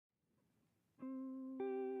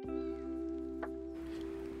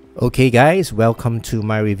Okay guys, welcome to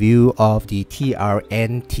my review of the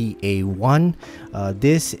Trn Ta1.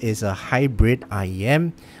 This is a hybrid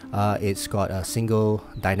IEM. It's got a single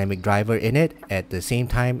dynamic driver in it. At the same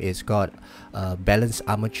time, it's got a balanced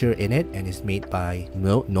armature in it, and it's made by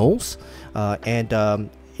Knowles.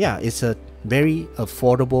 Yeah, it's a very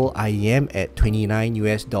affordable IEM at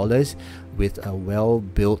 $29 with a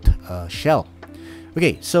well-built shell.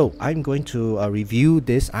 Okay, so I'm going to review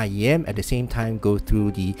this IEM, at the same time go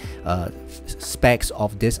through the specs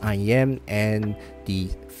of this IEM and the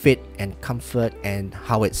fit and comfort and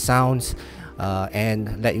how it sounds,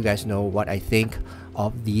 and let you guys know what I think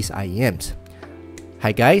of these IEMs.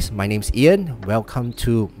 Hi guys, my name's Ian. Welcome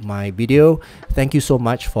to my video. Thank you so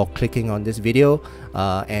much for clicking on this video,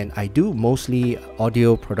 and I do mostly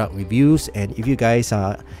audio product reviews, and if you guys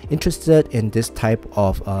are interested in this type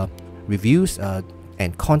of reviews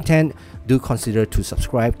and content, do consider to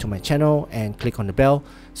subscribe to my channel and click on the bell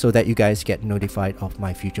so that you guys get notified of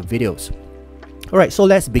my future videos. Alright, so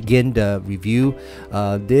let's begin the review.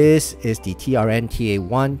 This is the Trn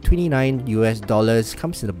Ta1, $29.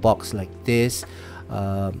 Comes in a box like this.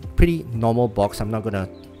 Pretty normal box. I'm not gonna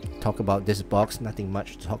talk about this box, nothing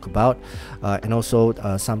much to talk about. And also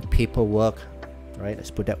some paperwork. Right,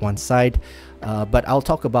 let's put that one side, but I'll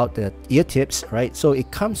talk about the ear tips. Right, so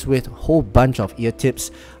it comes with a whole bunch of ear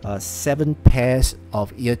tips, 7 pairs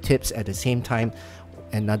of ear tips at the same time,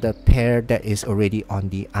 another pair that is already on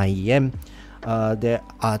the IEM. There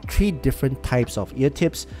are 3 different types of ear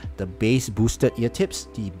tips: the bass boosted ear tips,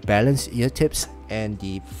 the balanced ear tips, and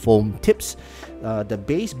the foam tips. The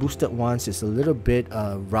bass boosted ones is a little bit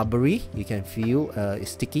rubbery. You can feel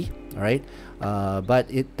it's sticky, all right, but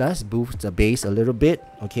it does boost the bass a little bit.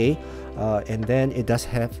 Okay, and then it does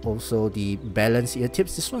have also the balanced ear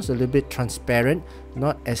tips. This one's a little bit transparent,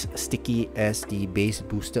 not as sticky as the bass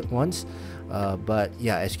boosted ones, but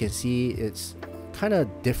yeah, as you can see, it's kind of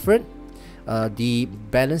different. The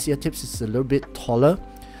balanced ear tips is a little bit taller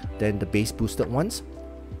than the bass boosted ones.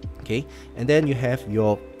 Okay, and then you have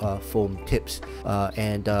your foam tips,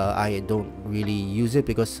 and I don't really use it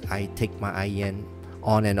because I take my IEM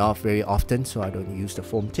on and off very often, so I don't use the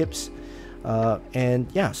foam tips. And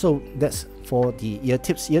yeah, so that's for the ear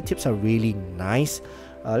tips. Ear tips are really nice.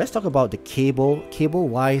 Let's talk about the cable. Cable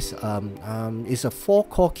wise, it's a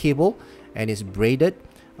 4-core cable and it's braided.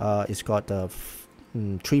 It's got a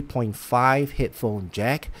 3.5 headphone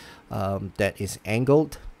jack that is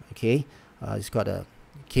angled. Okay, it's got a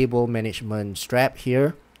cable management strap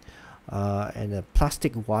here, and a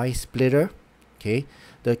plastic Y splitter. Okay,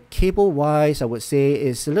 the cable wise, I would say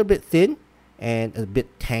is a little bit thin and a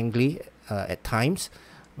bit tangly at times,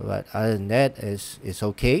 but other than that, it's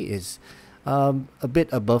okay. It's a bit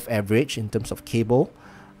above average in terms of cable.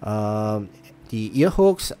 The ear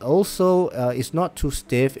hooks also is not too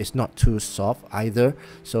stiff, it's not too soft either,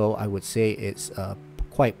 so I would say it's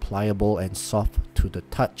quite pliable and soft to the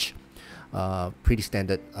touch. Pretty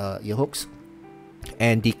standard ear hooks.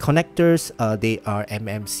 And the connectors, they are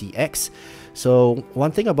MMCX. So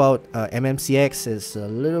one thing about MMCX is a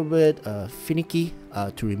little bit finicky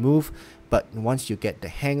to remove, but once you get the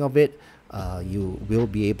hang of it, you will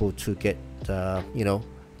be able to get you know,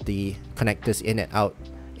 the connectors in and out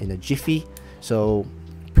in a jiffy. So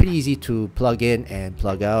pretty easy to plug in and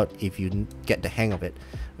plug out if you get the hang of it.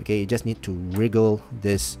 Okay, you just need to wriggle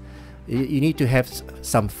this. You need to have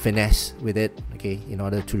some finesse with it, okay, in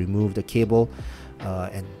order to remove the cable,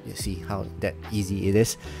 and you see how that easy it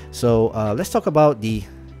is. So let's talk about the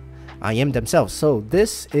IEM themselves. So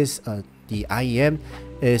this is the IEM.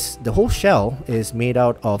 Is the whole shell is made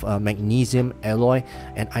out of magnesium alloy,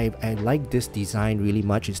 and I like this design really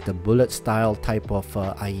much. It's the bullet style type of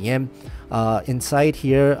IEM. Inside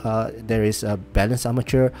here there is a balanced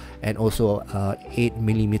armature and also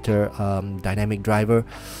 8mm dynamic driver,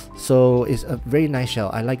 so it's a very nice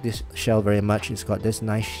shell. I like this shell very much. It's got this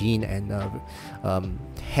nice sheen and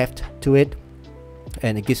heft to it,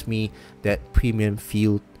 and it gives me that premium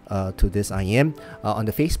feel to this IEM. On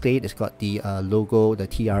the faceplate, it's got the logo, the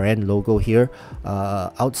TRN logo here.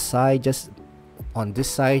 Outside, just on this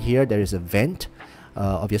side here, there is a vent.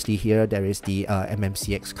 Obviously here there is the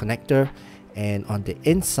MMCX connector, and on the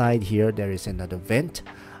inside here there is another vent.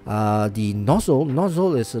 The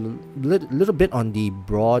nozzle is a little bit on the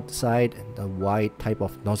broad side, the wide type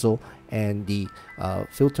of nozzle, and the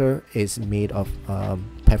filter is made of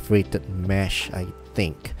perforated mesh, I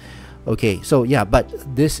think. Okay, so yeah, but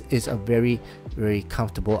this is a very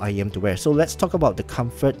comfortable IEM to wear. So let's talk about the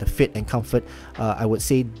comfort, the fit and comfort. I would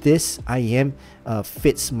say this IEM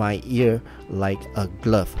fits my ear like a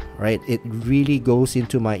glove, right? It really goes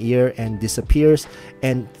into my ear and disappears.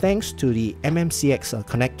 And thanks to the MMCX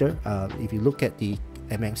connector, if you look at the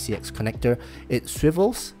MMCX connector, it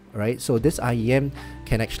swivels, right? So this IEM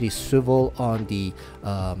can actually swivel on the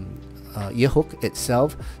ear hook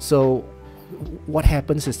itself. So what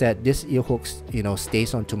happens is that this ear hook,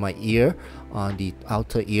 stays onto my ear, on the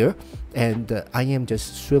outer ear, and the IEM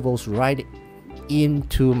just swivels right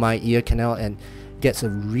into my ear canal and gets a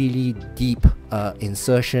really deep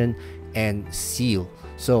insertion and seal.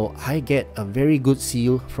 So I get a very good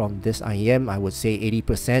seal from this IEM, I would say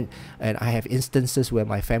 80%, and I have instances where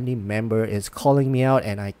my family member is calling me out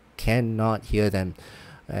and I cannot hear them.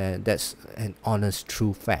 That's an honest,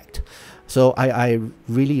 true fact. So I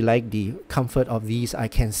really like the comfort of these. I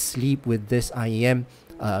can sleep with this IEM,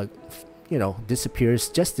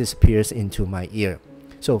 disappears into my ear.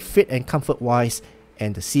 So fit and comfort wise,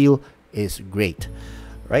 and the seal is great,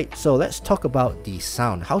 right? So let's talk about the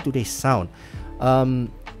sound. How do they sound?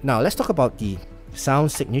 Now let's talk about the sound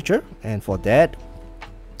signature, and for that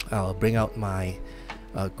I'll bring out my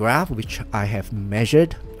graph which I have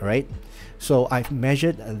measured, right? So I've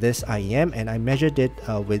measured this IEM, and I measured it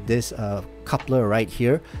with this coupler right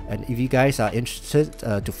here. And if you guys are interested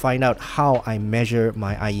to find out how I measure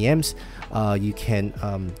my IEMs, you can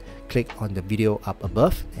click on the video up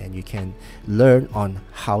above and you can learn on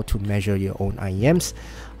how to measure your own IEMs.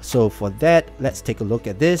 So for that, let's take a look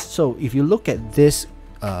at this. So if you look at this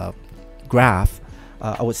graph,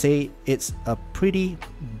 I would say it's a pretty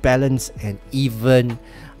balanced and even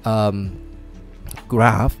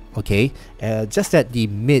graph, okay? Just that the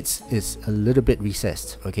mids is a little bit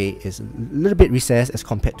recessed, okay? It's a little bit recessed as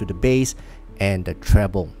compared to the bass and the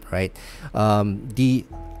treble, right? The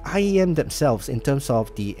IEM themselves, in terms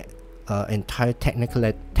of the entire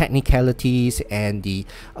technicalities and the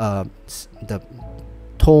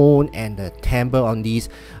tone and the timbre on these,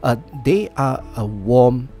 they are a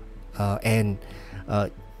warm and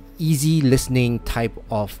easy listening type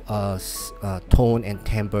of tone and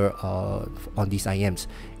timbre on these IEMs.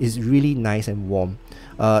 Is really nice and warm.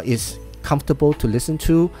 Is comfortable to listen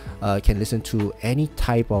to. Can listen to any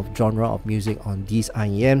type of genre of music on these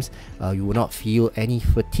IEMs. You will not feel any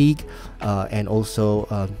fatigue, and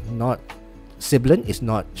also not sibilant. It's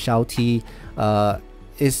not shouty.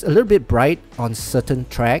 It's a little bit bright on certain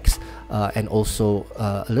tracks, and also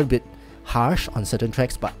a little bit harsh on certain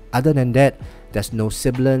tracks, but other than that, there's no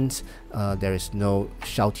sibilance, there is no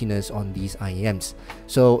shoutiness on these IEMs.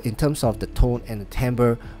 So in terms of the tone and the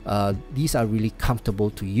timbre, these are really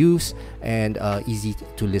comfortable to use and easy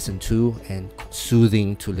to listen to and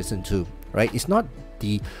soothing to listen to, right? It's not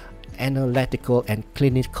the analytical and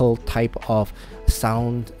clinical type of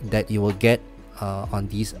sound that you will get on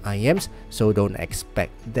these IEMs, so don't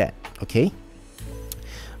expect that, okay?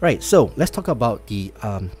 Right, so let's talk about the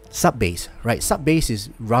sub bass. Right, sub bass is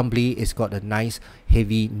rumbly. It's got a nice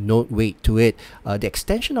heavy note weight to it. The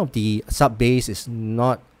extension of the sub bass is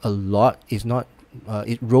not a lot. It's not.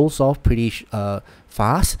 It rolls off pretty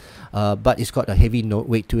fast, but it's got a heavy note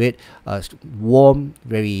weight to it. Warm,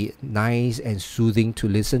 very nice and soothing to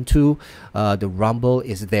listen to. The rumble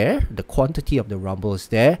is there. The quantity of the rumble is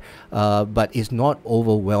there, but it's not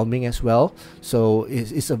overwhelming as well. So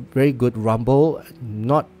it's a very good rumble,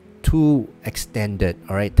 not too extended,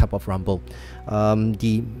 all right, type of rumble.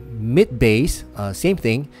 The mid bass, same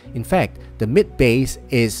thing. In fact, the mid bass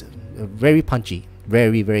is very punchy,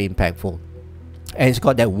 very impactful. And it's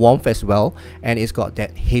got that warmth as well, and it's got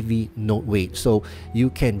that heavy note weight, so you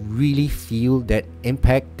can really feel that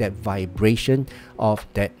impact, that vibration of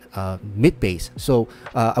that mid bass. So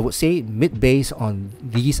I would say mid bass on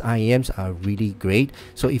these IEMs are really great.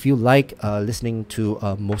 So if you like listening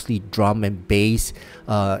to mostly drum and bass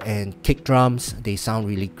and kick drums, they sound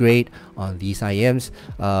really great on these IEMs.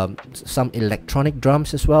 Some electronic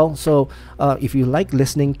drums as well. So if you like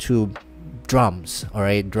listening to drums, all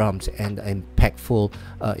right, drums and impactful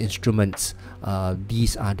instruments,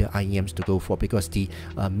 these are the IEMs to go for, because the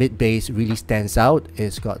mid bass really stands out.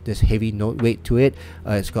 It's got this heavy note weight to it.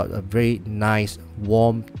 It's got a very nice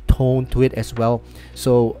warm tone to it as well.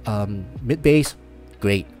 So mid bass,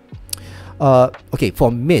 great. Okay,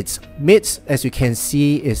 for mids, as you can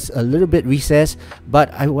see, is a little bit recessed,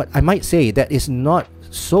 but I might say that it's not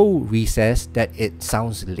so recessed that it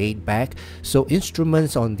sounds laid back. So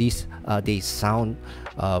instruments on these, they sound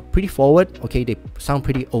pretty forward, okay, they sound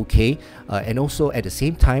pretty okay, and also at the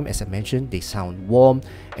same time, as I mentioned, they sound warm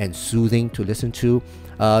and soothing to listen to.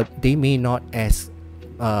 They may not as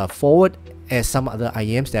forward as some other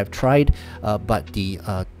IEMs that I've tried, but the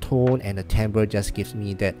tone and the timbre just gives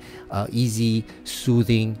me that easy,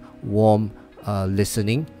 soothing, warm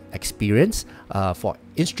listening experience. For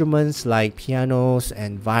instruments like pianos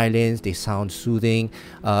and violins, they sound soothing.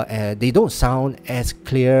 And they don't sound as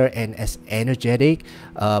clear and as energetic,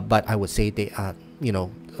 but I would say they are,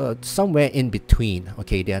 somewhere in between.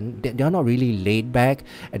 Okay, they are not really laid back.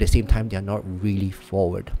 At the same time, they are not really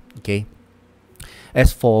forward. Okay.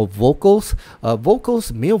 As for vocals,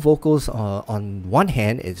 male vocals, on one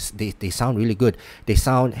hand, they sound really good. They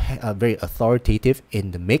sound very authoritative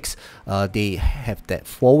in the mix. They have that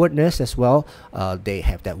forwardness as well. They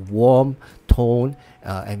have that warm tone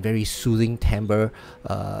and very soothing timbre,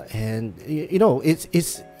 and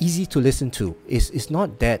it's easy to listen to. It's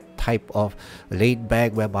not that type of laid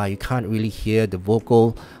back whereby you can't really hear the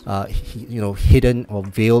vocal hidden or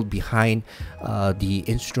veiled behind the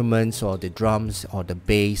instruments or the drums or the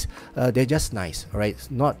bass. They're just nice, all right?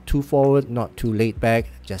 It's not too forward, not too laid back,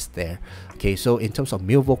 just there. Okay, so in terms of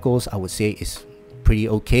male vocals, I would say it's pretty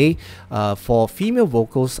okay. For female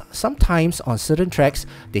vocals, sometimes on certain tracks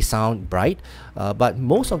they sound bright, but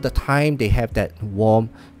most of the time they have that warm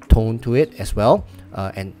tone to it as well,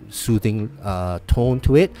 and soothing tone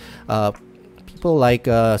to it. People like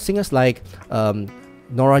singers like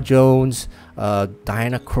Norah Jones,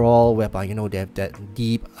 Diana Krall, whereby they have that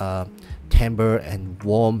deep timbre and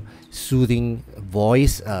warm, soothing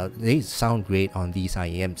voice. They sound great on these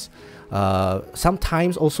IEMs.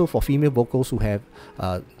 Sometimes also for female vocals who have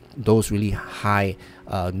those really high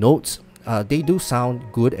notes, they do sound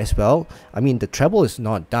good as well. I mean, the treble is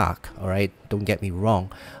not dark, all right, don't get me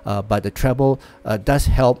wrong, but the treble does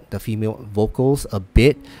help the female vocals a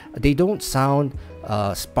bit. They don't sound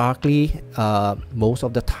sparkly most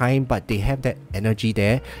of the time, but they have that energy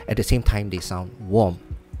there. At the same time, they sound warm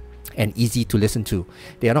and easy to listen to.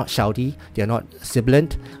 They are not shouty, they are not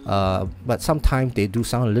sibilant, but sometimes they do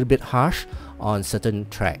sound a little bit harsh on certain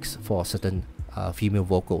tracks for certain female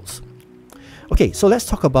vocals. Okay, so let's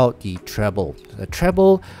talk about the treble. The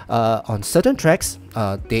treble on certain tracks,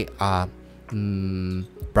 they are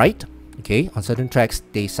bright. Okay, on certain tracks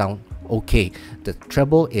they sound okay. The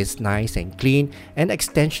treble is nice and clean, and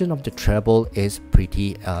extension of the treble is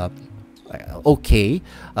pretty okay.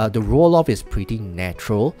 The roll-off is pretty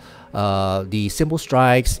natural. The cymbal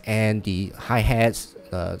strikes and the hi-hats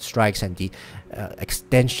strikes and the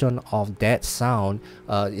extension of that sound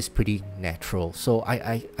is pretty natural. So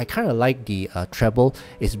I kind of like the treble.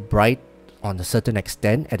 It's bright on a certain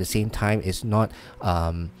extent. At the same time, it's not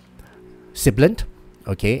sibilant.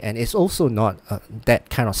 Okay, and it's also not that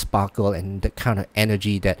kind of sparkle and that kind of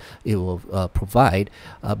energy that it will provide,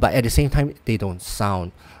 but at the same time they don't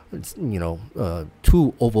sound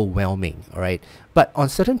too overwhelming. All right, but on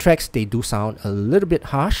certain tracks they do sound a little bit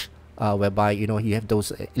harsh, whereby you have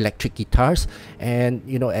those electric guitars, and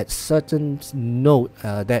at certain note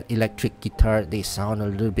that electric guitar, they sound a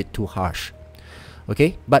little bit too harsh.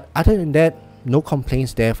 Okay, but other than that, no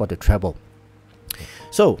complaints there for the treble.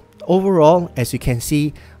 So overall, as you can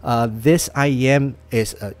see, this IEM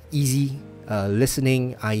is easy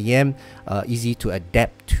listening IEM, easy to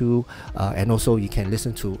adapt to, and also you can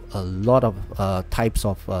listen to a lot of types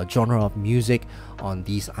of genre of music on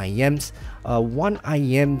these IEMs. One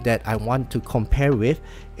IEM that I want to compare with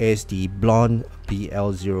is the Blonde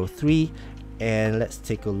BL03, and let's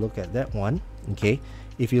take a look at that one. Okay,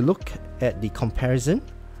 if you look at the comparison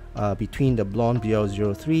between the Blonde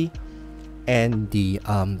BL03 and the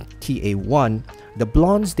TA1, the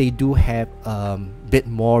Blondes, they do have bit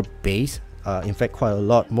more bass. In fact, quite a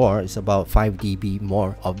lot more. It's about 5 dB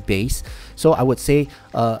more of bass. So I would say,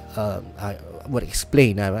 I would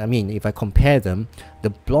explain. I mean, if I compare them, the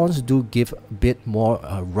Blondes do give a bit more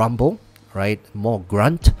rumble, right? More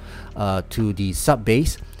grunt to the sub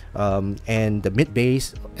bass and the mid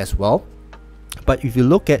bass as well. But if you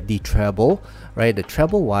look at the treble, right? The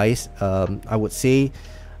treble wise, I would say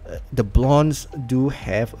the Blondes do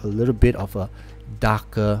have a little bit of a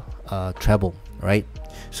darker treble, right?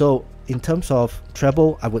 So in terms of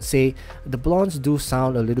treble, I would say the Blondes do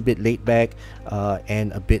sound a little bit laid back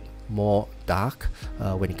and a bit more dark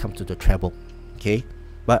when it comes to the treble. Okay,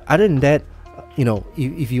 but other than that,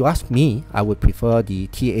 if you ask me, I would prefer the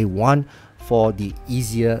TA1 for the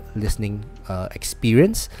easier listening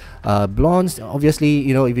experience. Blondes, obviously,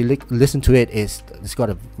 if you listen to it, it's got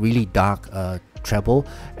a really dark treble,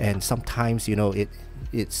 and sometimes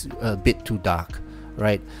it's a bit too dark,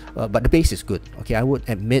 right? But the bass is good. Okay, I would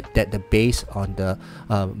admit that the bass on the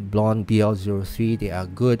Blonde BL03, they are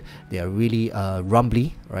good. They are really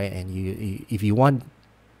rumbly, right? And if you want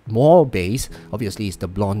more bass, obviously it's the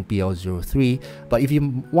blonde BL03. But if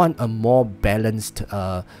you want a more balanced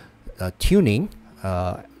tuning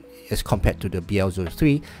as compared to the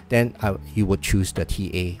BL03, then you would choose the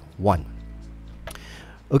TA1.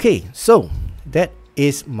 Okay, so that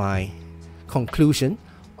is my conclusion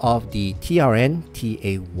of the Trn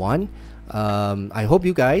Ta1. I hope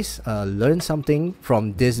you guys learned something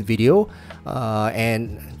from this video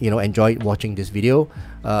and enjoyed watching this video.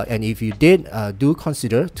 And if you did, do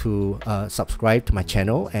consider to subscribe to my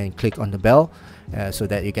channel and click on the bell so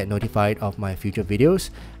that you get notified of my future videos.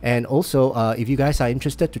 And also, if you guys are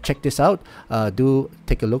interested to check this out, do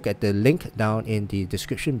take a look at the link down in the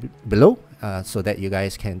description below so that you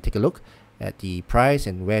guys can take a look at the price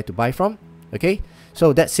and where to buy from. Okay,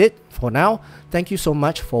 so that's it for now. Thank you so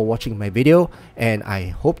much for watching my video, and I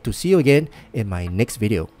hope to see you again in my next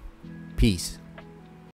video. Peace.